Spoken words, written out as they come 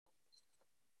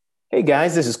Hey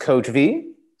guys, this is Coach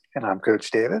V. And I'm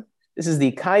Coach David. This is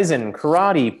the Kaizen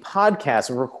Karate podcast.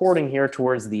 We're recording here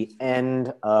towards the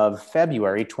end of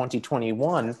February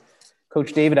 2021.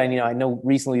 Coach David, I know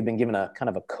recently you've been given a kind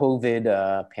of a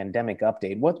COVID pandemic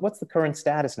update. What's the current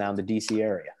status now in the DC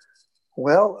area?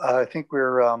 Well, I think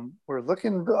we're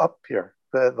looking up here.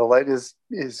 The light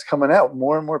is coming out.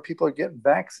 More and more people are getting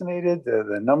vaccinated.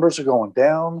 The numbers are going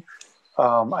down.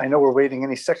 I know we're waiting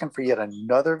any second for yet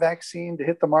another vaccine to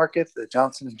hit the market, the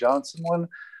Johnson and Johnson one.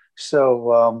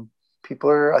 So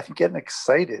people are, I think, getting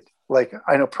excited. Like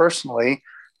I know personally,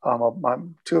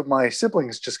 two of my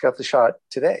siblings just got the shot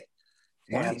today,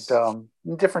 and Nice.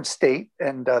 in different state,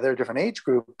 and they're a different age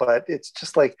group, but it's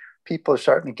just like people are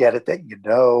starting to get it that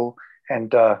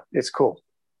and it's cool.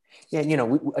 Yeah,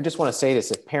 I just want to say this: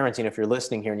 if parents, if you're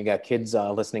listening here and you got kids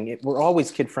listening, we're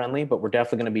always kid friendly, but we're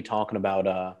definitely going to be talking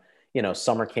about,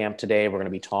 summer camp today. We're going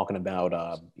to be talking about,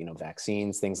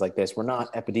 vaccines, things like this. We're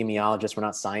not epidemiologists, we're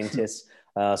not scientists,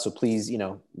 so please,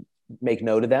 make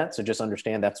note of that. So just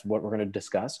understand that's what we're going to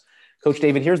discuss. Coach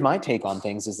David, here's my take on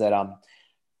things: is that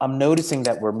I'm noticing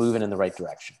that we're moving in the right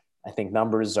direction. I think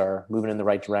numbers are moving in the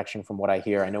right direction from what I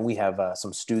hear. I know we have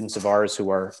some students of ours who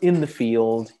are in the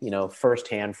field,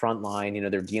 firsthand, frontline.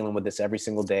 They're dealing with this every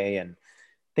single day, and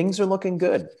things are looking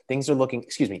good. Things are looking,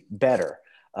 better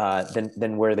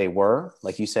than where they were.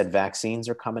 Like you said, vaccines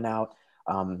are coming out.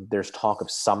 There's talk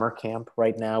of summer camp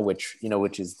right now, which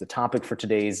is the topic for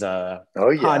today's Oh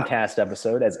yeah. podcast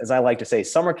episode. As I like to say,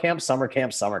 summer camp, summer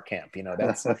camp, summer camp.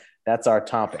 That's our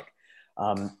topic.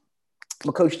 Um,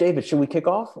 well, Coach David, should we kick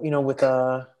off? With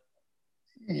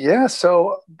Yeah,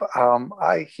 so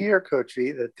I hear, Coach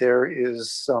V, that there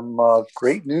is some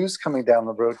great news coming down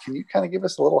the road. Can you kind of give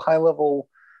us a little high level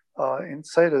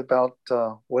insight about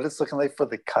what it's looking like for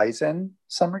the Kaizen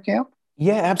summer camp?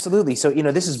 Yeah, absolutely. So,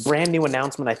 this is brand new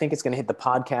announcement. I think it's going to hit the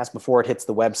podcast before it hits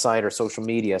the website or social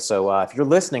media. So, if you're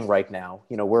listening right now,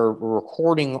 we're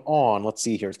recording on, let's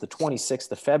see here, it's the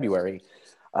 26th of February.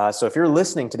 So, if you're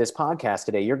listening to this podcast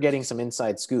today, you're getting some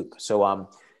inside scoop. So,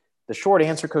 the short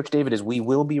answer, Coach David, is we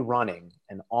will be running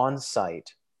an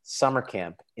on-site summer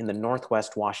camp in the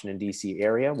Northwest Washington, D.C.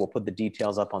 area. We'll put the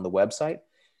details up on the website.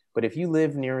 But if you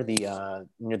live near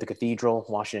the cathedral,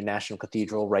 Washington National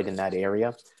Cathedral, right in that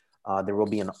area, there will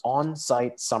be an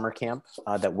on-site summer camp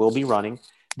that will be running.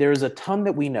 There's a ton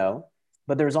that we know,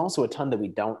 but there's also a ton that we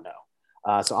don't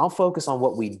know. So I'll focus on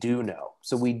what we do know.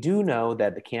 So we do know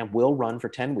that the camp will run for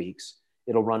 10 weeks.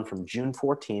 It'll run from June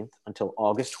 14th until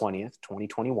August 20th,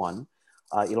 2021.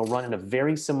 It'll run in a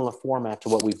very similar format to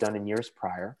what we've done in years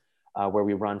prior, where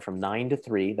we run from 9 to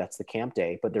 3. That's the camp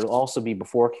day. But there'll also be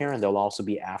before care and there'll also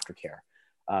be after care.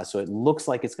 So it looks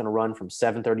like it's going to run from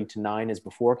 7:30 to 9 is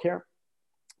before care.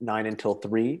 9 until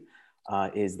 3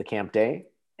 is the camp day,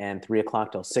 and 3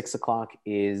 o'clock till 6 o'clock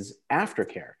is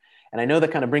aftercare. And I know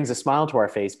that kind of brings a smile to our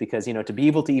face because, to be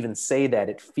able to even say that,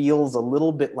 it feels a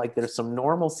little bit like there's some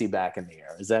normalcy back in the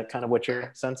air. Is that kind of what you're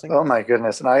sensing? Oh my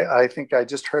goodness. And I think I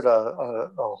just heard a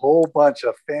whole bunch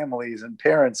of families and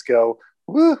parents go,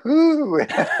 woohoo.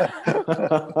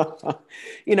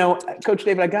 Coach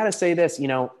David, I got to say this,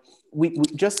 we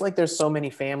just like there's so many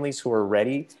families who are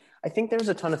ready, I think there's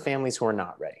a ton of families who are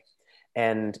not ready.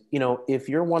 And, if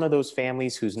you're one of those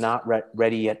families who's not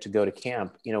ready yet to go to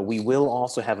camp, we will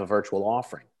also have a virtual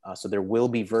offering. So there will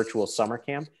be virtual summer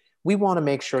camp. We want to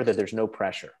make sure that there's no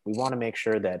pressure. We want to make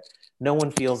sure that no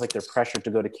one feels like they're pressured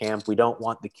to go to camp. We don't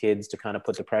want the kids to kind of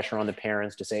put the pressure on the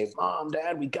parents to say, Mom,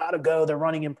 Dad, we got to go. They're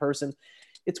running in person.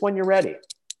 It's when you're ready.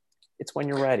 It's when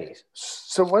you're ready.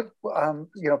 So what,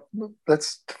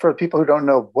 that's for people who don't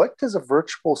know, what does a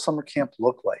virtual summer camp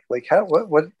look like? Like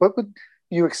what would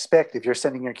you expect if you're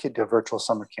sending your kid to a virtual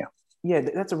summer camp? Yeah,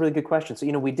 that's a really good question. So,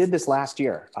 we did this last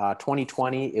year,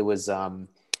 2020. It was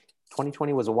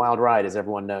 2020 was a wild ride, as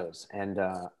everyone knows, and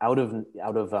out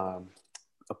of a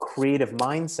creative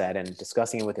mindset and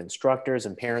discussing it with instructors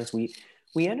and parents, we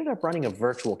ended up running a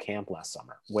virtual camp last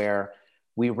summer where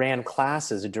we ran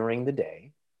classes during the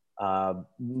day.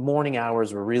 Morning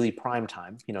hours were really prime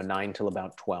time, 9 till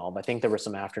about 12. I think there was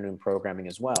some afternoon programming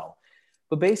as well.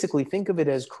 But basically, think of it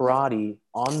as karate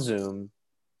on Zoom,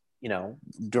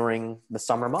 during the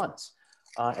summer months.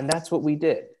 And that's what we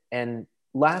did. And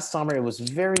last summer, it was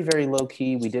very, very low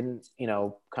key. We didn't,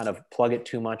 kind of plug it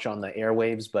too much on the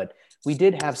airwaves, but we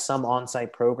did have some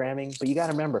on-site programming. But you got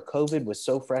to remember, COVID was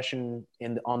so fresh on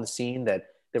the scene that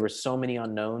there were so many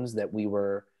unknowns that we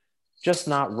were just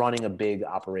not running a big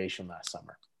operation last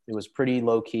summer. It was pretty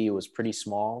low key. It was pretty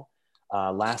small.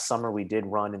 Last summer, we did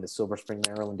run in the Silver Spring,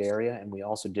 Maryland area, and we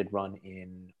also did run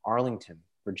in Arlington,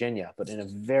 Virginia, but in a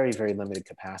very, very limited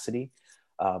capacity.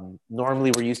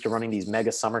 Normally we're used to running these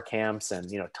mega summer camps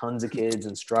and, tons of kids,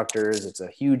 instructors. It's a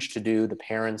huge to-do. The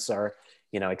parents are,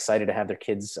 excited to have their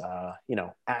kids,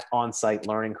 at on-site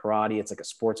learning karate. It's like a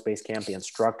sports-based camp. The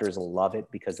instructors love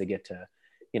it because they get to,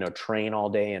 train all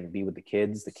day and be with the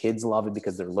kids. The kids love it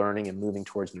because they're learning and moving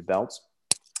towards new belts.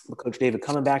 But Coach David,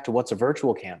 coming back to what's a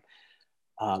virtual camp,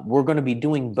 we're going to be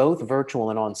doing both virtual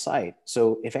and on-site.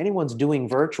 So if anyone's doing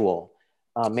virtual,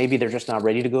 maybe they're just not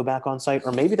ready to go back on site,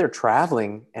 or maybe they're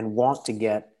traveling and want to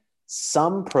get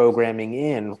some programming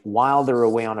in while they're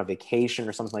away on a vacation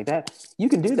or something like that. You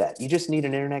can do that. You just need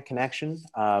an internet connection,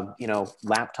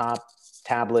 laptop,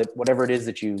 tablet, whatever it is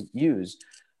that you use,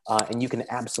 and you can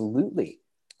absolutely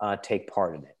take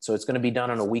part in it. So it's going to be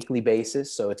done on a weekly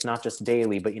basis. So it's not just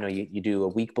daily, but you do a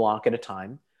week block at a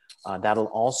time. That'll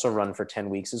also run for 10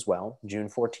 weeks as well, June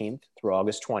 14th through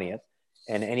August 20th.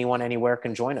 And anyone anywhere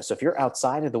can join us. So if you're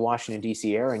outside of the Washington,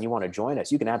 D.C. area and you want to join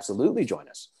us, you can absolutely join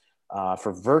us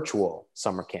for virtual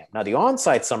summer camp. Now, the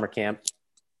on-site summer camp,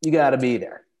 you got to be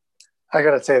there. I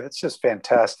got to say, that's just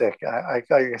fantastic.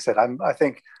 Like I said, I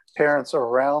think parents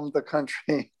around the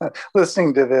country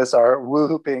listening to this are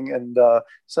whooping and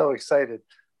so excited.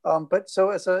 But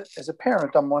so as a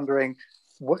parent, I'm wondering,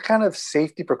 what kind of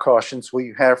safety precautions will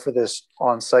you have for this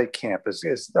on-site camp?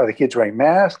 Are the kids wearing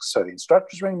masks? Are the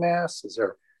instructors wearing masks? Is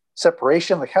there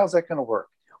separation? Like, how's that going to work?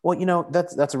 Well,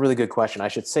 that's a really good question. I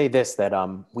should say this, that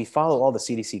we follow all the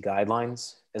CDC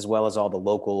guidelines, as well as all the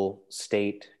local,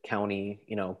 state, county,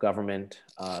 government,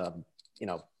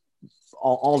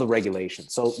 all the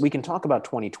regulations. So we can talk about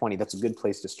 2020. That's a good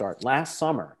place to start. Last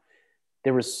summer,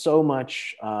 there was so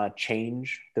much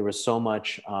change. There was so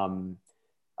much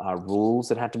rules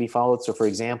that had to be followed. So for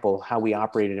example, how we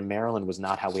operated in Maryland was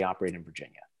not how we operate in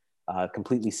Virginia.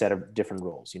 Completely set of different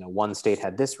rules. One state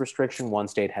had this restriction, one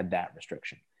state had that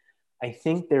restriction. I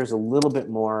think there's a little bit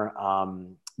more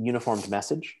uniformed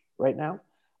message right now.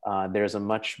 There's a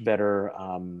much better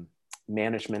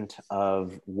management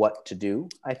of what to do,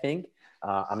 I think.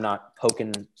 I'm not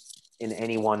poking in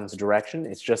anyone's direction.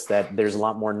 It's just that there's a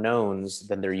lot more knowns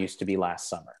than there used to be last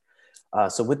summer.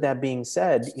 So with that being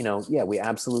said, we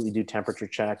absolutely do temperature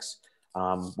checks.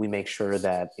 We make sure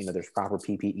that, there's proper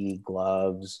PPE,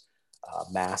 gloves,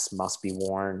 masks must be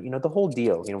worn, the whole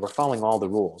deal. We're following all the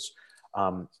rules.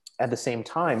 At the same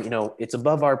time, it's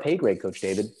above our pay grade, Coach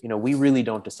David. We really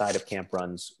don't decide if camp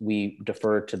runs. We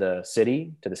defer to the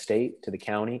city, to the state, to the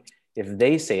county. If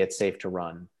they say it's safe to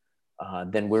run,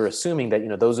 then we're assuming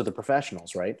that, those are the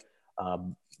professionals, right?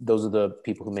 Those are the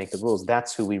people who make the rules.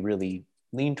 That's who we really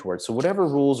lean towards. So whatever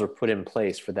rules are put in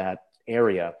place for that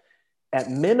area, at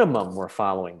minimum, we're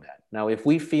following that. Now, if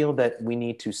we feel that we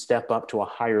need to step up to a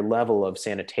higher level of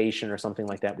sanitation or something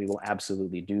like that, we will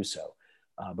absolutely do so.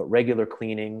 But regular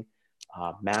cleaning,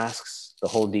 masks, the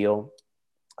whole deal,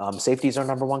 safety is our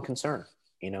number one concern,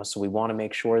 so we want to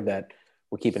make sure that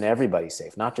we're keeping everybody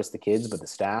safe, not just the kids, but the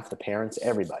staff, the parents,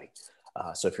 everybody.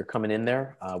 So if you're coming in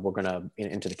there, we're going to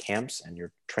into the camps and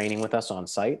you're training with us on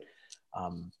site.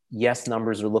 Yes,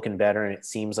 numbers are looking better and it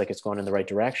seems like it's going in the right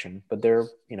direction, but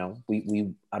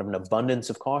we out of an abundance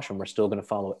of caution, we're still going to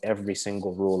follow every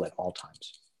single rule at all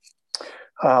times.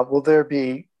 Will there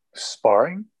be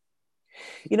sparring?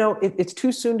 It's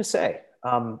too soon to say.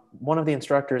 One of the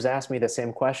instructors asked me the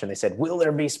same question. They said, will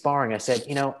there be sparring? I said,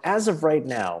 as of right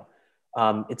now,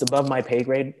 it's above my pay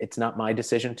grade. It's not my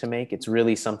decision to make. It's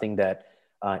really something that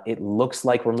it looks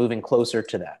like we're moving closer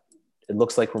to that.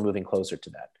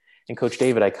 And Coach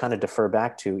David, I kind of defer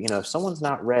back to, if someone's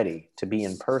not ready to be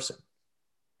in person,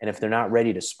 and if they're not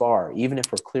ready to spar, even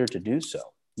if we're clear to do so,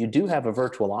 you do have a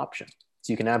virtual option.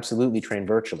 So you can absolutely train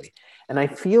virtually. And I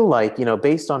feel like,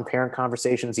 based on parent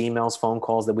conversations, emails, phone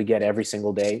calls that we get every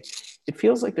single day, it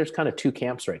feels like there's kind of two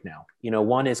camps right now.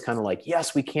 One is kind of like,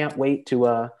 yes, we can't wait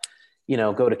to,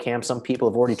 go to camp. Some people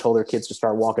have already told their kids to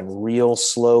start walking real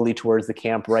slowly towards the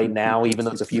camp right now, even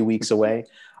though it's a few weeks away.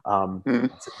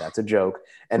 That's a joke.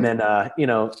 And then,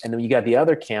 and then you got the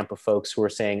other camp of folks who are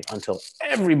saying, until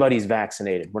everybody's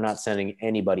vaccinated, we're not sending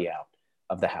anybody out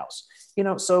of the house,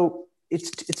 so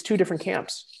it's two different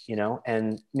camps,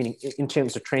 and meaning in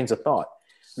terms of trains of thought.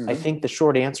 Mm-hmm. I think the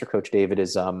short answer, Coach David,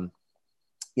 is,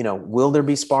 will there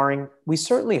be sparring? We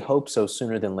certainly hope so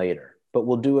sooner than later, but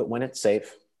we'll do it when it's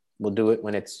safe. We'll do it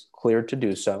when it's clear to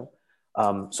do so.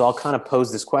 So I'll kind of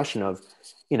pose this question of,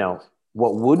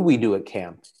 what would we do at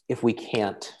camp if we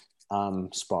can't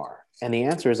spar? And the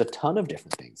answer is a ton of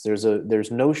different things.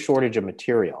 There's no shortage of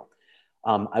material.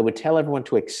 I would tell everyone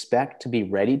to expect to be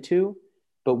ready to,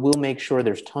 but we'll make sure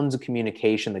there's tons of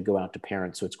communication that go out to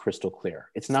parents so it's crystal clear.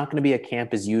 It's not going to be a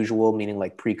camp as usual, meaning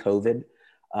like pre-COVID.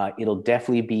 It'll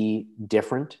definitely be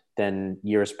different than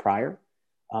years prior.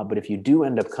 But if you do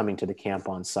end up coming to the camp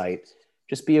on site,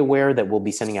 just be aware that we'll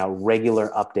be sending out regular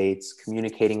updates,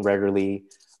 communicating regularly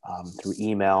through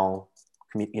email,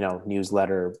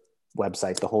 newsletter,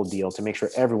 website, the whole deal, to make sure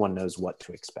everyone knows what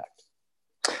to expect.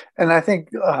 And I think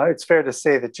it's fair to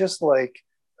say that just like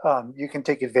you can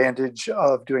take advantage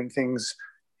of doing things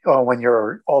when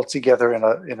you're all together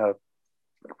in a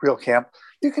real camp,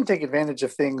 you can take advantage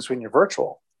of things when you're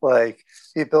virtual, like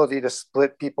the ability to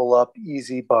split people up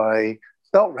easy by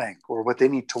belt rank or what they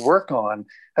need to work on,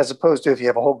 as opposed to if you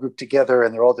have a whole group together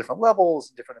and they're all different levels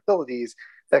and different abilities,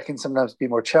 that can sometimes be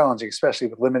more challenging, especially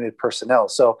with limited personnel.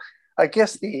 So I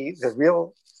guess the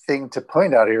real thing to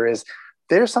point out here is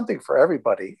there's something for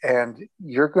everybody, and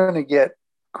you're going to get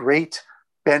great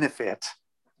benefit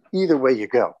either way you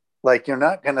go. Like, you're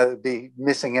not going to be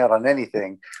missing out on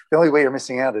anything. The only way you're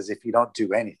missing out is if you don't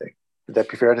do anything. Would that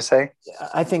be fair to say?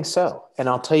 I think so. And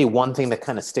I'll tell you one thing that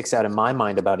kind of sticks out in my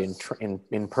mind about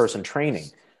in-person training.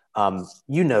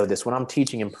 You know this, when I'm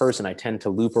teaching in person, I tend to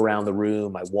loop around the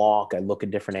room. I walk, I look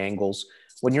at different angles.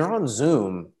 When you're on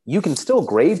Zoom, you can still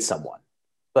grade someone,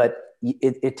 but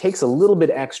it takes a little bit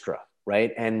extra,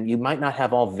 right? And you might not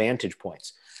have all vantage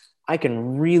points. I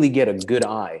can really get a good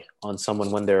eye on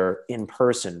someone when they're in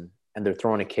person and they're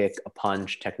throwing a kick, a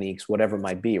punch, techniques, whatever it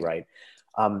might be, right?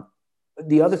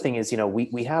 The other thing is,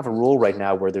 we have a rule right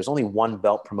now where there's only one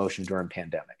belt promotion during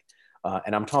pandemic.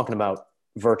 And I'm talking about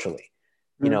virtually.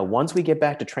 Once we get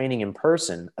back to training in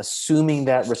person, assuming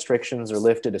that restrictions are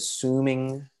lifted,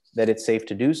 assuming that it's safe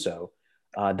to do so,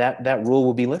 that rule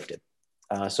will be lifted.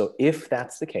 So if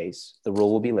that's the case, the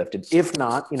rule will be lifted. If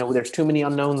not, there's too many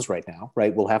unknowns right now,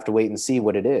 right? We'll have to wait and see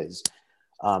what it is.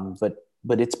 But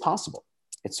it's possible.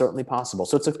 It's certainly possible.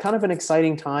 So it's a kind of an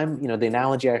exciting time. The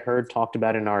analogy I heard talked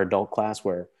about in our adult class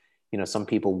where, some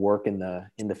people work in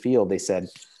the field. They said,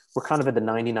 we're kind of at the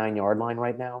 99-yard line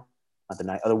right now,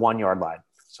 not the 1-yard line.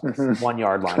 Sorry,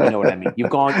 1-yard line. You know what I mean? You've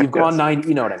gone Yes. 90.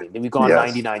 You know what I mean? We've gone Yes.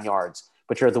 99 yards,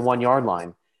 but you're at the 1-yard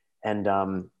line, and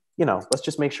let's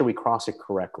just make sure we cross it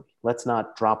correctly. Let's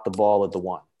not drop the ball at the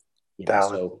 1.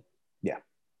 So yeah.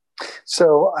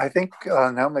 So I think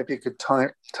now might be a good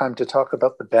time to talk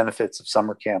about the benefits of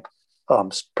summer camp,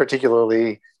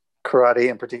 particularly karate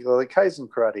and particularly Kaizen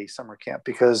karate summer camp,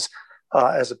 because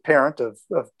as a parent of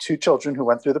 2 children who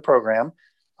went through the program,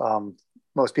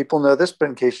 most people know this, but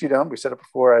in case you don't, we said it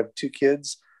before, I have 2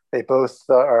 kids. They both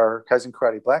are Kaizen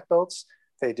karate black belts.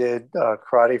 They did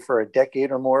karate for a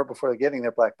decade or more before getting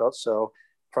their black belts. So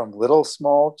from little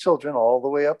small children all the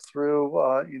way up through,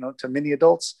 to mini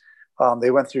adults,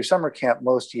 they went through summer camp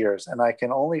most years. And I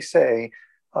can only say,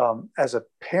 as a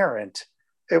parent,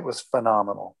 it was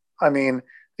phenomenal. I mean,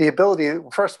 the ability,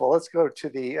 first of all, let's go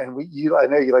to I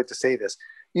know you like to say this,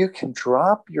 you can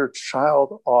drop your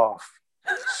child off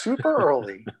super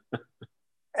early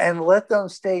and let them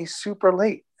stay super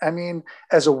late. I mean,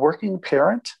 as a working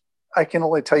parent, I can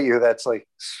only tell you that's like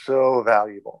so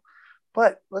valuable.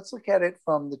 But let's look at it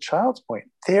from the child's point.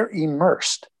 They're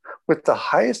immersed with the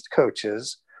highest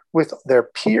coaches, with their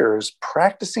peers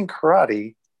practicing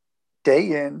karate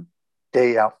day in,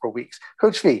 day out for weeks.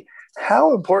 Coach V,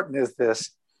 how important is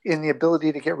this in the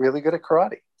ability to get really good at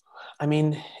karate? I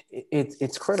mean,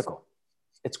 it's critical.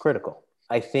 It's critical.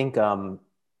 I think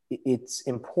it's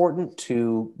important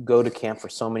to go to camp for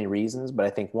so many reasons, but I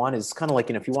think one is kind of like,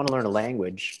 if you want to learn a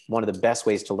language, one of the best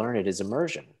ways to learn it is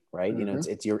immersion, right? Mm-hmm.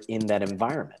 It's you're in that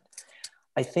environment.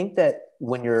 I think that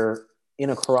when you're in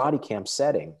a karate camp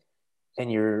setting and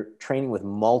you're training with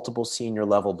multiple senior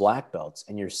level black belts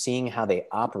and you're seeing how they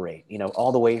operate,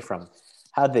 all the way from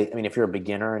if you're a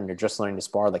beginner and you're just learning to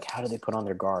spar, like how do they put on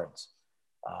their guards?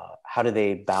 How do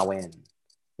they bow in?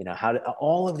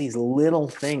 All of these little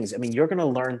things. I mean, you're going to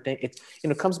learn things.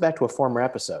 It comes back to a former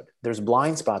episode. There's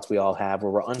blind spots we all have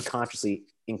where we're unconsciously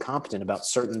incompetent about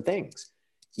certain things.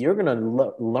 You're going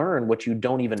to learn what you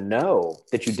don't even know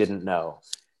that you didn't know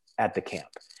at the camp.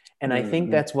 And I think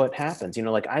that's what happens.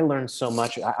 Like I learned so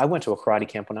much. I went to a karate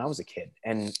camp when I was a kid.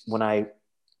 And when I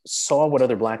saw what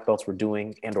other black belts were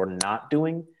doing and or not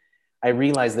doing, I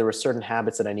realized there were certain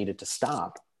habits that I needed to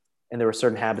stop. And there were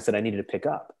certain habits that I needed to pick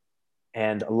up.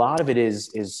 And a lot of it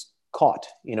is caught,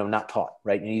 not taught,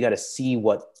 right? You got to see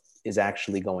what is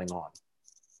actually going on.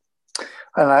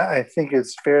 And I think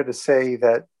it's fair to say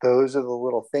that those are the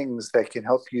little things that can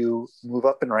help you move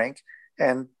up in rank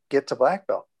and get to black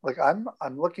belt. Like I'm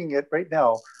looking at right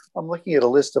now, I'm looking at a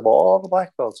list of all the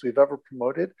black belts we've ever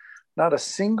promoted. Not a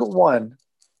single one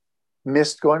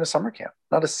missed going to summer camp.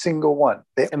 Not a single one.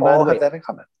 They all have that in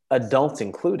common. Adults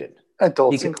included.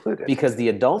 Adults included. Because the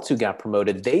adults who got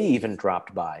promoted, they even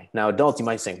dropped by. Now, adults, you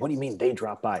might say, what do you mean they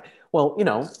dropped by? Well,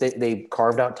 they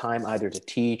carved out time either to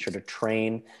teach or to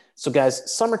train. So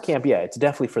guys, summer camp, yeah, it's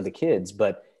definitely for the kids.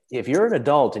 But if you're an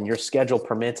adult and your schedule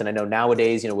permits, and I know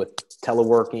nowadays, with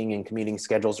teleworking and commuting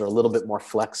schedules are a little bit more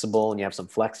flexible and you have some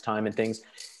flex time and things.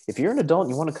 If you're an adult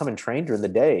and you want to come and train during the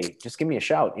day, just give me a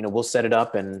shout. We'll set it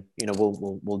up and,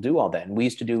 we'll do all that. And we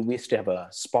used to have a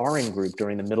sparring group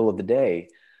during the middle of the day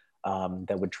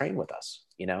that would train with us,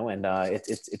 and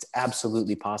it's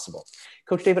absolutely possible.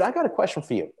 Coach David, I got a question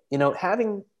for you.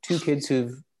 Having two kids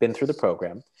who've been through the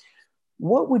program,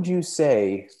 what would you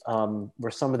say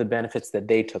were some of the benefits that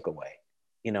they took away,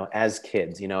 as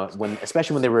kids,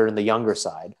 especially when they were in the younger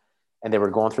side and they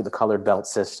were going through the colored belt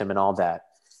system and all that?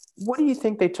 What do you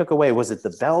think they took away? Was it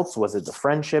the belts? Was it the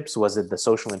friendships? Was it the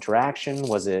social interaction?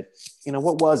 Was it,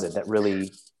 what was it that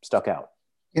really stuck out?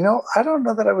 I don't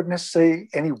know that I would necessarily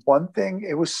any one thing.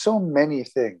 It was so many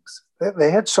things.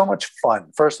 They had so much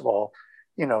fun. First of all,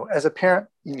 as a parent,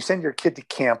 you send your kid to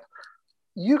camp.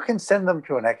 You can send them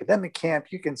to an academic camp.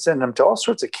 You can send them to all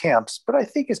sorts of camps. But I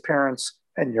think as parents,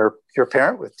 and you're a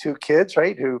parent with two kids,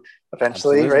 right, who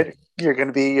eventually, Absolutely. right, you're going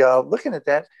to be looking at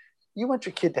that. You want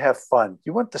your kid to have fun.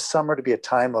 You want the summer to be a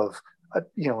time of,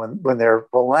 when they're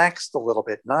relaxed a little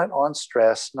bit, not on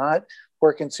stress, not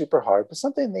working super hard, but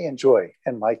something they enjoy.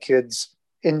 And my kids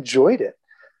enjoyed it.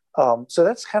 So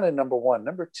that's kind of number one.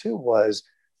 Number two was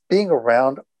being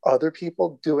around other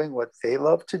people doing what they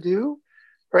love to do,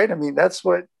 right? I mean, that's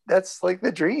like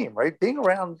the dream, right? Being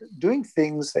around doing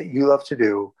things that you love to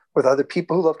do with other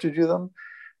people who love to do them.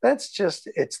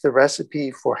 It's the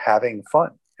recipe for having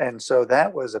fun. And so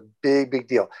that was a big, big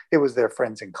deal. It was their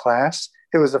friends in class.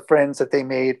 It was the friends that they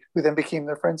made who then became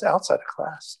their friends outside of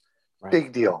class. Right.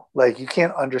 Big deal. Like, you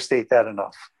can't understate that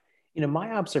enough.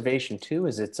 My observation too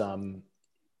is it's I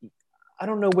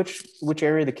don't know which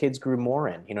area the kids grew more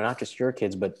in. Not just your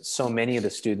kids, but so many of the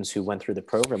students who went through the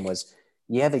program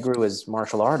they grew as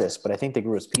martial artists, but I think they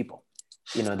grew as people.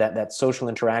 That social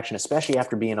interaction, especially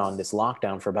after being on this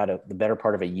lockdown for about the better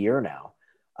part of a year now.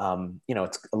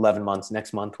 It's 11 months.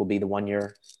 Next month will be the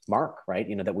 1-year mark, right?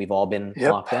 That we've all been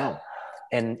locked down.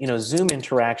 And, Zoom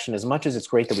interaction, as much as it's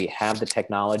great that we have the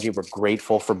technology, we're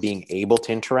grateful for being able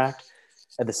to interact.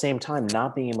 At the same time,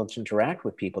 not being able to interact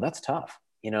with people, that's tough,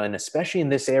 and especially in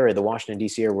this area, the Washington,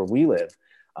 D.C. area where we live,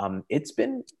 it's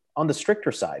been on the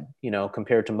stricter side,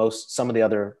 compared to some of the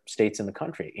other states in the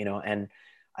country, and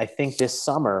I think this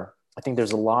summer,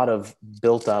 there's a lot of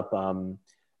built up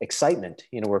excitement,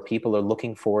 where people are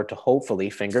looking forward to, hopefully,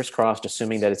 fingers crossed,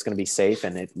 assuming that it's going to be safe.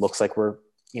 And it looks like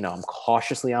I'm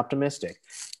cautiously optimistic.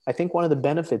 I think one of the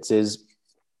benefits is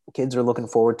kids are looking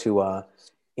forward to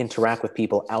interact with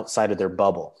people outside of their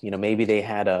bubble. Maybe they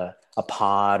had a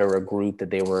pod or a group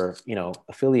that they were,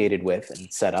 affiliated with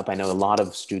and set up. I know a lot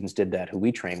of students did that who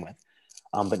we train with.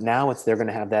 But now they're going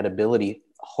to have that ability,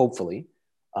 hopefully,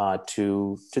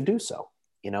 to do so.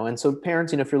 And so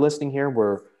parents, if you're listening here,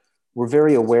 we're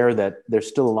very aware that there's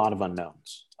still a lot of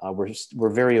unknowns. We're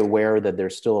very aware that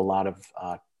there's still a lot of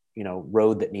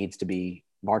road that needs to be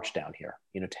marched down here,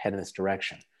 to head in this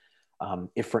direction.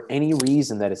 If for any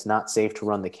reason that it's not safe to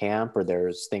run the camp, or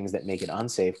there's things that make it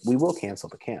unsafe, we will cancel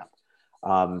the camp.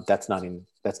 That's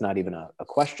not even a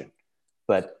question.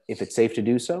 But if it's safe to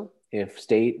do so, if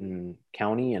state and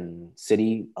county and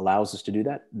city allows us to do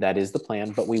that, that is the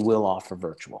plan. But we will offer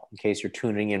virtual, in case you're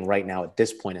tuning in right now at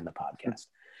this point in the podcast.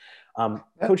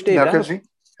 Coach David.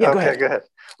 Go ahead.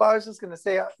 Well, I was just going to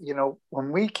say,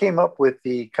 when we came up with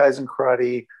the Kaizen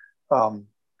Karate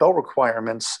belt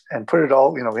requirements and put it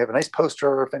all, we have a nice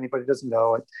poster. If anybody doesn't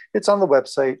know it, it's on the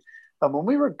website. When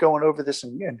we were going over this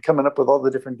and coming up with all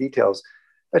the different details,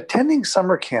 attending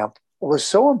summer camp was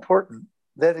so important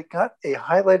that it got a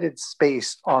highlighted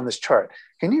space on this chart.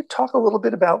 Can you talk a little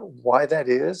bit about why that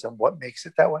is and what makes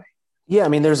it that way? Yeah,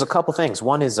 there's a couple things.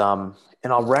 One is, and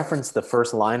I'll reference the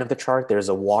first line of the chart. There's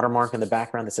a watermark in the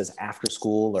background that says after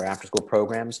school or after school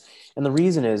programs. And the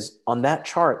reason is, on that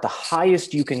chart, the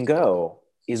highest you can go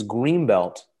is green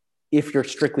belt if you're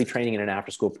strictly training in an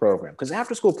after school program. Because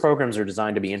after school programs are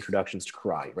designed to be introductions to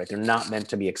karate, right? They're not meant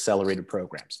to be accelerated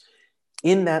programs.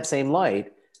 In that same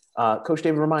light, Coach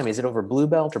David, remind me, is it over blue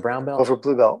belt or brown belt? Over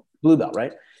blue belt. Blue belt,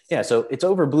 right? Yeah, so it's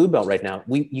over blue belt right now.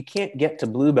 You can't get to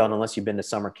blue belt unless you've been to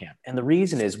summer camp. And the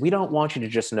reason is, we don't want you to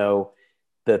just know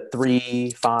the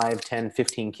 3, 5, 10,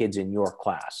 15 kids in your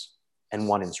class and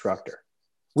one instructor.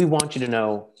 We want you to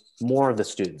know more of the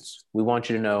students. We want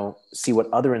you to see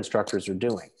what other instructors are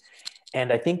doing.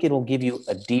 And I think it'll give you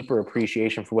a deeper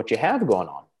appreciation for what you have going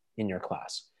on in your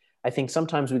class. I think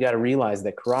sometimes we got to realize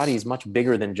that karate is much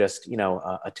bigger than just,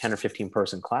 a 10 or 15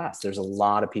 person class. There's a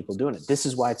lot of people doing it. This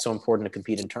is why it's so important to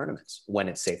compete in tournaments when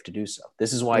it's safe to do so.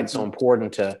 This is why it's so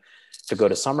important to go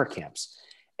to summer camps.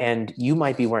 And you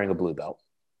might be wearing a blue belt.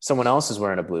 Someone else is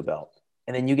wearing a blue belt.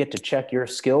 And then you get to check your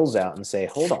skills out and say,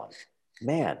 hold on,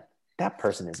 man, that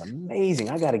person is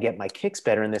amazing. I got to get my kicks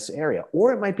better in this area.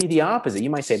 Or it might be the opposite. You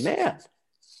might say, man,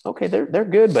 okay, they're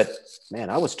good, but man,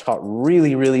 I was taught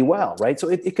really, really well, right? So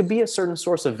it could be a certain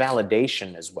source of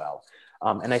validation as well.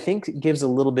 And I think it gives a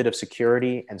little bit of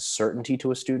security and certainty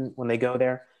to a student when they go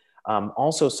there.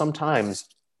 Also, sometimes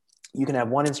you can have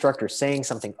one instructor saying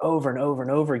something over and over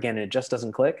and over again, and it just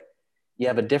doesn't click. You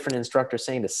have a different instructor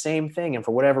saying the same thing, and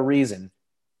for whatever reason,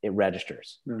 it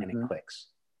registers and it clicks.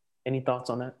 Any thoughts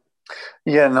on that?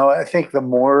 Yeah, no, I think the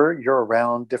more you're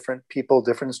around different people,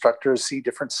 different instructors, see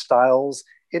different styles,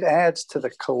 it adds to the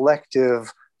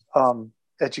collective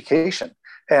education.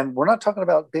 And we're not talking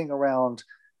about being around,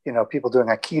 people doing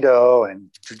Aikido and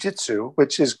Jiu-Jitsu,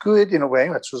 which is good in a way.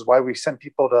 That's why we want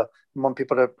people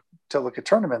to look at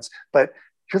tournaments. But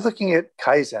you're looking at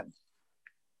Kaizen,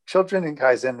 children in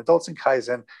Kaizen, adults in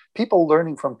Kaizen, people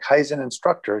learning from Kaizen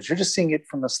instructors. You're just seeing it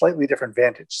from a slightly different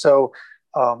vantage. So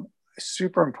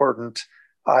super important.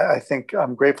 I think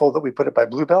I'm grateful that we put it by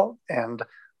Blue Belt, and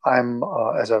I'm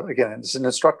as an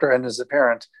instructor and as a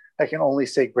parent, I can only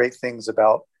say great things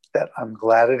about that. I'm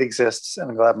glad it exists,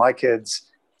 and I'm glad my kids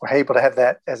were able to have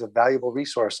that as a valuable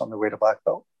resource on their way to black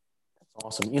belt. That's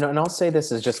awesome. And I'll say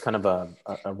this as just kind of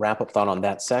a wrap-up thought on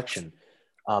that section.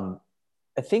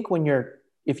 I think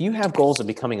if you have goals of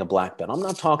becoming a black belt, I'm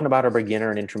not talking about our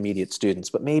beginner and intermediate students,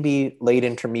 but maybe late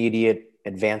intermediate,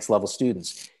 advanced level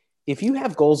students. If you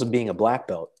have goals of being a black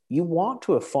belt, you want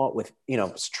to have fought with,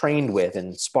 trained with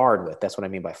and sparred with. That's what I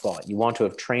mean by fought. You want to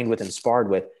have trained with and sparred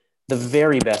with the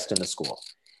very best in the school.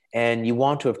 And you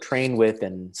want to have trained with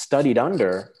and studied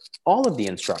under all of the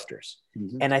instructors.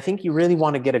 And I think you really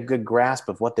want to get a good grasp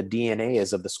of what the DNA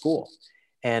is of the school.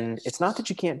 And it's not that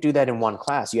you can't do that in one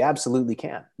class. You absolutely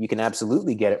can. You can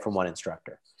absolutely get it from one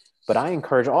instructor. But I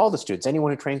encourage all the students,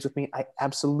 anyone who trains with me, I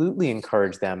absolutely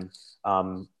encourage them,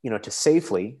 to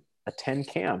safely attend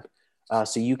camp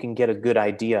so you can get a good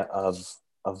idea of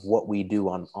what we do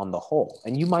on the whole.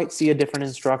 And you might see a different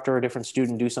instructor or a different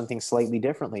student do something slightly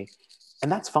differently,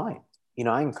 and that's fine.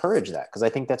 I encourage that because I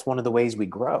think that's one of the ways we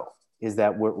grow is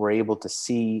that we're able to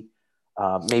see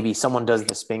maybe someone does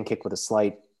the spin kick with a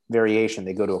slight variation.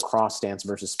 They go to a cross stance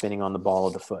versus spinning on the ball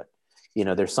of the foot.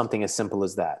 There's something as simple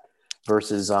as that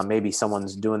versus maybe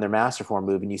someone's doing their master form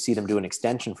move and you see them do an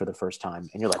extension for the first time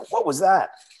and you're like, what was that?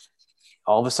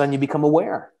 All of a sudden you become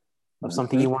aware of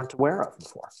something you weren't aware of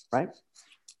before, right?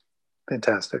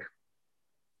 Fantastic.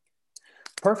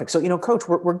 Perfect. So, Coach,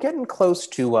 we're getting close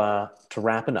to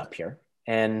wrapping up here.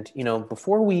 And,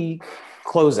 before we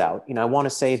close out, I want to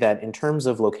say that in terms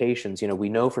of locations, we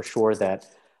know for sure that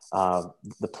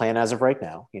the plan as of right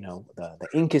now, the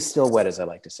ink is still wet, as I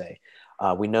like to say.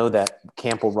 We know that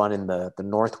camp will run in the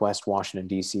Northwest Washington,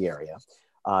 D.C. area.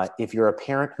 If you're a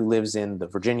parent who lives in the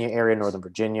Virginia area, Northern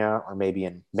Virginia, or maybe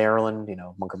in Maryland,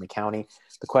 Montgomery County,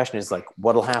 the question is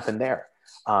what'll happen there?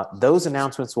 Those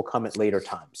announcements will come at later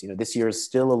times. This year is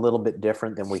still a little bit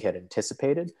different than we had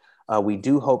anticipated. We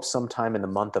do hope sometime in the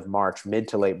month of March, mid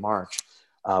to late March,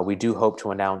 we do hope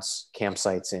to announce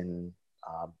campsites in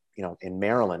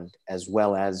Maryland as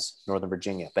well as Northern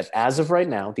Virginia. But as of right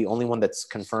now, the only one that's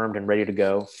confirmed and ready to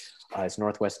go is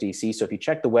Northwest DC. So if you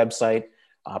check the website,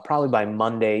 probably by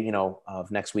Monday,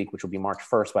 of next week, which will be March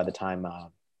 1st by the time,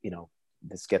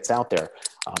 this gets out there,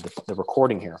 the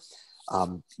recording here,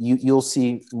 you'll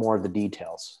see more of the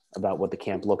details about what the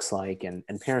camp looks like. And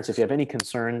parents, if you have any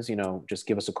concerns, just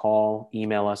give us a call,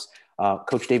 email us.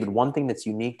 Coach David, one thing that's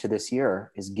unique to this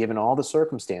year is given all the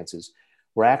circumstances,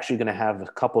 we're actually going to have a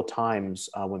couple times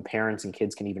when parents and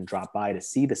kids can even drop by to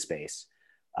see the space,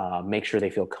 make sure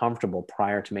they feel comfortable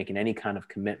prior to making any kind of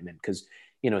commitment. Because,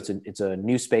 it's a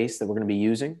new space that we're going to be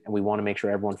using, and we want to make sure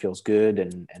everyone feels good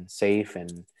and safe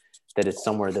and that it's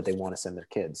somewhere that they want to send their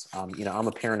kids. I'm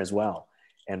a parent as well,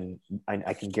 and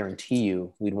I can guarantee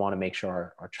you we'd want to make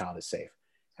sure our child is safe.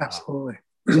 Absolutely.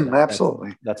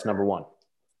 Absolutely. That's number one.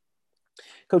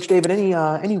 Coach David,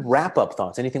 any wrap-up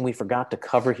thoughts? Anything we forgot to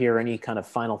cover here? Any kind of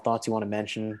final thoughts you want to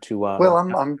mention to? Well,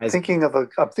 I'm thinking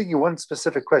one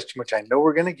specific question, which I know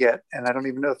we're going to get, and I don't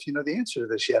even know if you know the answer to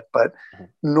this yet. But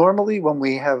normally, when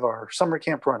we have our summer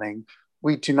camp running,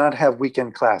 we do not have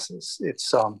weekend classes.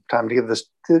 It's time to give the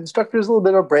instructors a little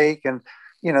bit of a break, and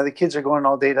the kids are going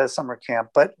all day to summer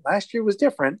camp. But last year was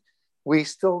different. We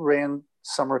still ran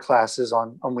summer classes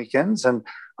on weekends, and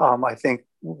I think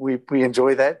we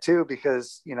enjoy that too,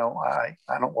 because,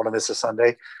 I don't want to miss a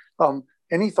Sunday.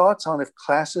 Any thoughts on if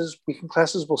weekend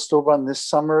classes will still run this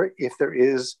summer if there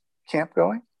is camp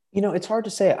going? It's hard to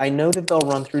say. I know that they'll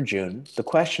run through June. The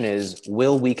question is,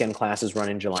 will weekend classes run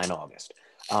in July and August?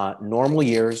 Normal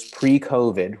years,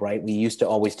 pre-COVID, right? We used to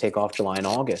always take off July and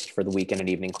August for the weekend and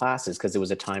evening classes because it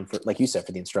was a time for, like you said,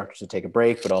 for the instructors to take a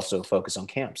break, but also focus on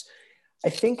camps. I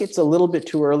think it's a little bit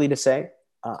too early to say.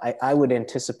 I would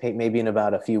anticipate maybe in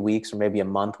about a few weeks or maybe a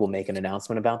month, we'll make an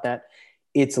announcement about that.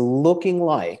 It's looking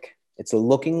like,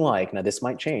 now this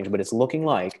might change, but it's looking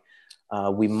like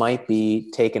we might be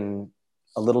taking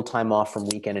a little time off from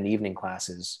weekend and evening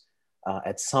classes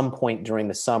at some point during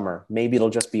the summer. Maybe it'll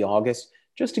just be August,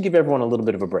 just to give everyone a little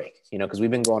bit of a break, because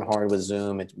we've been going hard with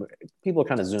Zoom. People are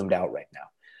kind of zoomed out right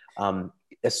now.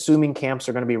 Assuming camps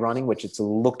are going to be running, which it's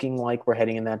looking like we're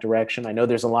heading in that direction. I know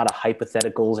there's a lot of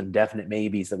hypotheticals and definite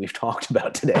maybes that we've talked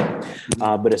about today,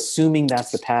 but assuming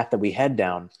that's the path that we head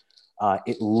down,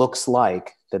 it looks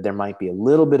like that there might be a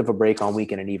little bit of a break on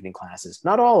weekend and evening classes.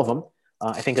 Not all of them.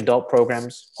 I think adult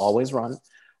programs always run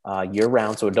year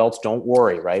round. So adults, don't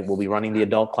worry, right? We'll be running the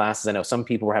adult classes. I know some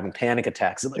people were having panic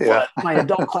attacks. Like, what? My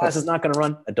adult class is not going to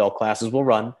run. Adult classes will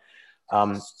run.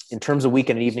 In terms of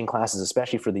weekend and evening classes,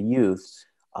 especially for the youth,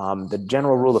 the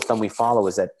general rule of thumb we follow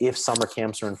is that if summer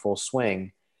camps are in full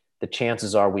swing, the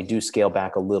chances are we do scale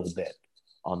back a little bit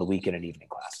on the weekend and evening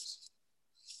classes.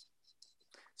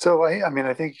 So,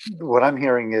 I think what I'm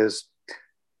hearing is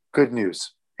good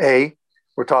news.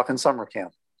 We're talking summer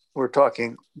camp. We're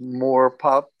talking more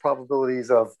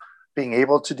probabilities of being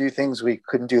able to do things we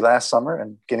couldn't do last summer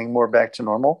and getting more back to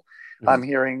normal. Mm-hmm. I'm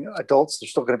hearing adults, they're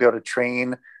still going to be able to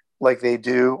train like they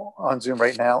do on Zoom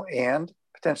right now and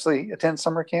potentially attend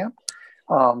summer camp.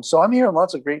 So I'm hearing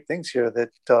lots of great things here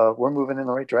that we're moving in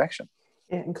the right direction.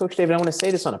 And Coach David, I want to say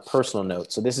this on a personal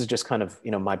note. So this is just kind of,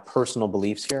 my personal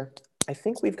beliefs here. I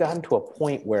think we've gotten to a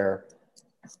point where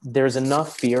there's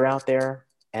enough fear out there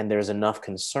and there's enough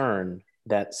concern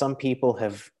that some people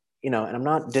have, and I'm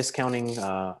not discounting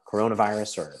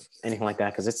coronavirus or anything like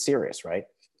that because it's serious, right?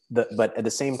 But at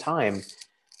the same time,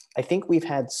 I think we've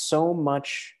had so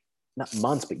much, not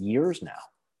months, but years now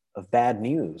of bad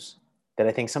news that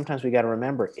I think sometimes we got to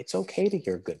remember it's okay to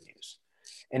hear good news.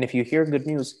 And if you hear good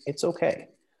news, it's okay.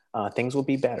 Things will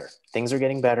be better. Things are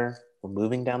getting better. We're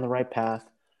moving down the right path.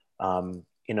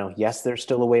 Yes, there's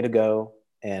still a way to go.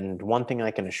 And one thing I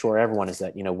can assure everyone is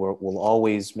that, we'll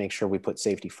always make sure we put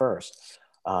safety first.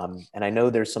 And I know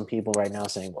there's some people right now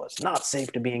saying, well, it's not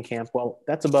safe to be in camp. Well,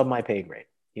 that's above my pay grade.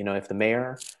 If the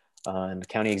mayor and the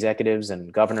county executives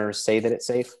and governors say that it's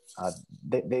safe,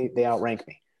 they outrank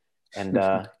me. And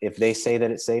if they say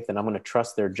that it's safe, then I'm going to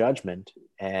trust their judgment.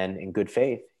 And in good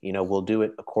faith, we'll do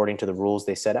it according to the rules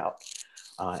they set out.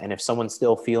 And if someone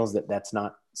still feels that that's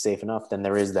not safe enough, then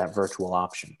there is that virtual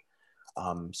option.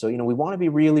 So, we want to be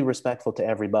really respectful to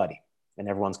everybody and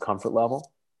everyone's comfort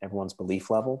level, everyone's belief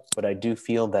level. But I do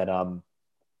feel that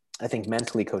I think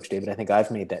mentally, Coach David, I think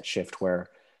I've made that shift where,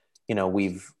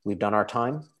 we've done our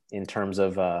time in terms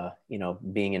of,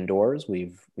 being indoors.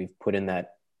 We've put in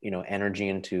that, energy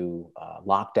into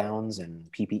lockdowns and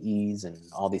PPEs and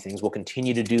all these things. We'll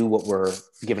continue to do what we're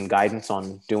given guidance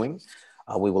on doing.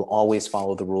 We will always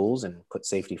follow the rules and put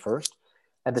safety first.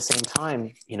 At the same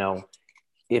time,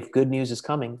 if good news is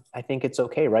coming, I think it's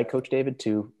okay, right, Coach David,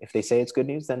 if they say it's good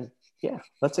news, then yeah,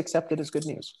 let's accept it as good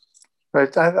news.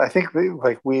 Right. I think we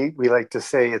like to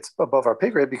say it's above our pay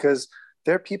grade because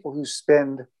there are people who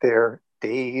spend their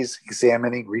days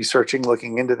examining, researching,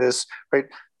 looking into this, right?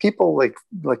 People like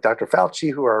Dr.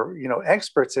 Fauci who are,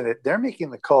 experts in it, they're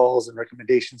making the calls and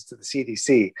recommendations to the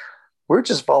CDC. We're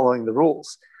just following the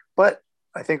rules. But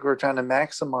I think we're trying to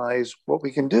maximize what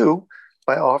we can do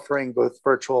by offering both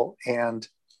virtual and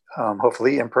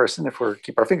hopefully in person if we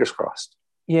keep our fingers crossed.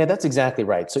 Yeah, that's exactly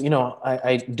right. So,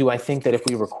 I think that if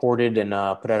we recorded and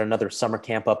put out another summer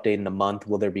camp update in a month,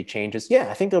 will there be changes? Yeah,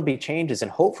 I think there'll be changes and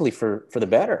hopefully for the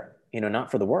better,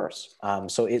 not for the worse.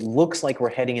 So it looks like we're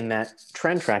heading in that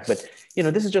trend track, but,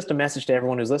 this is just a message to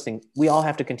everyone who's listening. We all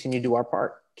have to continue to do our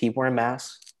part, keep wearing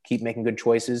masks, keep making good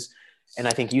choices. And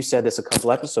I think you said this a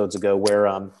couple episodes ago where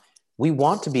we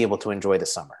want to be able to enjoy the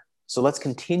summer. So let's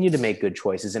continue to make good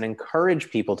choices and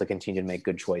encourage people to continue to make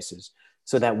good choices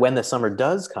so that when the summer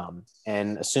does come,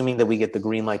 and assuming that we get the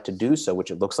green light to do so,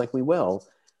 which it looks like we will,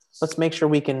 let's make sure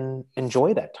we can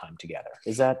enjoy that time together.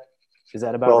 Is that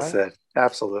about right? Well said.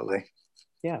 Absolutely.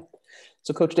 Yeah.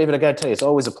 So Coach David, I got to tell you, it's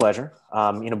always a pleasure.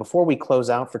 Before we close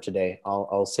out for today,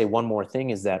 I'll say one more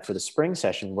thing is that for the spring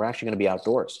session, we're actually going to be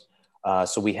outdoors.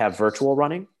 So we have virtual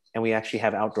running and we actually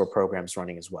have outdoor programs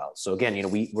running as well. So again,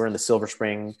 we're in the Silver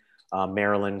Spring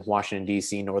Maryland, Washington,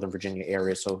 D.C., Northern Virginia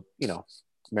area. So,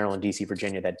 Maryland, D.C.,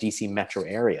 Virginia, that D.C. metro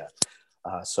area.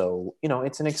 So,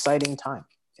 it's an exciting time.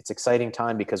 It's exciting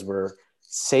time because we're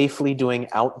safely doing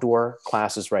outdoor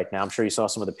classes right now. I'm sure you saw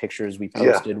some of the pictures we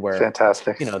posted where,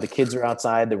 fantastic. The kids are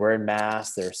outside, they're wearing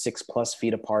masks, they're 6+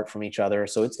 feet apart from each other.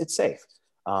 So it's safe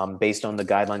based on the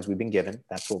guidelines we've been given.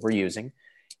 That's what we're using.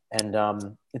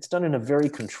 And it's done in a very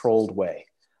controlled way.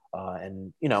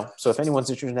 So if anyone's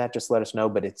interested in that, just let us know.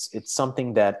 But it's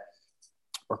something that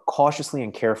we're cautiously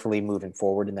and carefully moving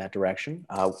forward in that direction.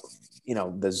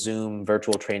 The Zoom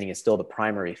virtual training is still the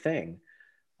primary thing,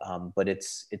 but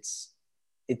it's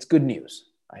good news,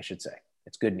 I should say.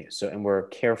 It's good news. So, and we're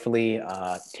carefully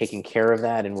taking care of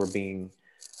that, and we're being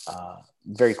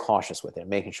very cautious with it,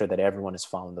 making sure that everyone is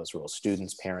following those rules,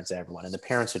 students, parents, everyone. And the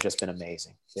parents have just been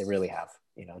amazing. They really have,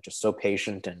 just so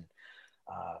patient and,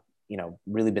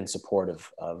 really been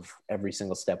supportive of every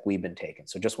single step we've been taking.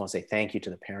 So just want to say thank you to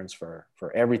the parents for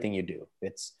everything you do.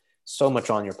 It's so much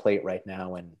on your plate right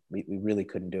now, and we really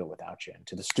couldn't do it without you. And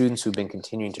to the students who've been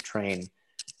continuing to train,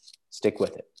 stick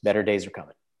with it. Better days are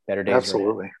coming. Better days.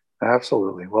 Absolutely.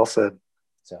 Absolutely. Well said.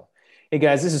 So, hey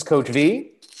guys, this is Coach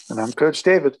V. And I'm Coach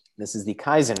David. This is the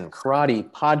Kaizen Karate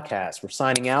Podcast. We're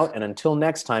signing out. And until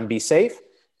next time, be safe,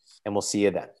 and we'll see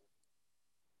you then.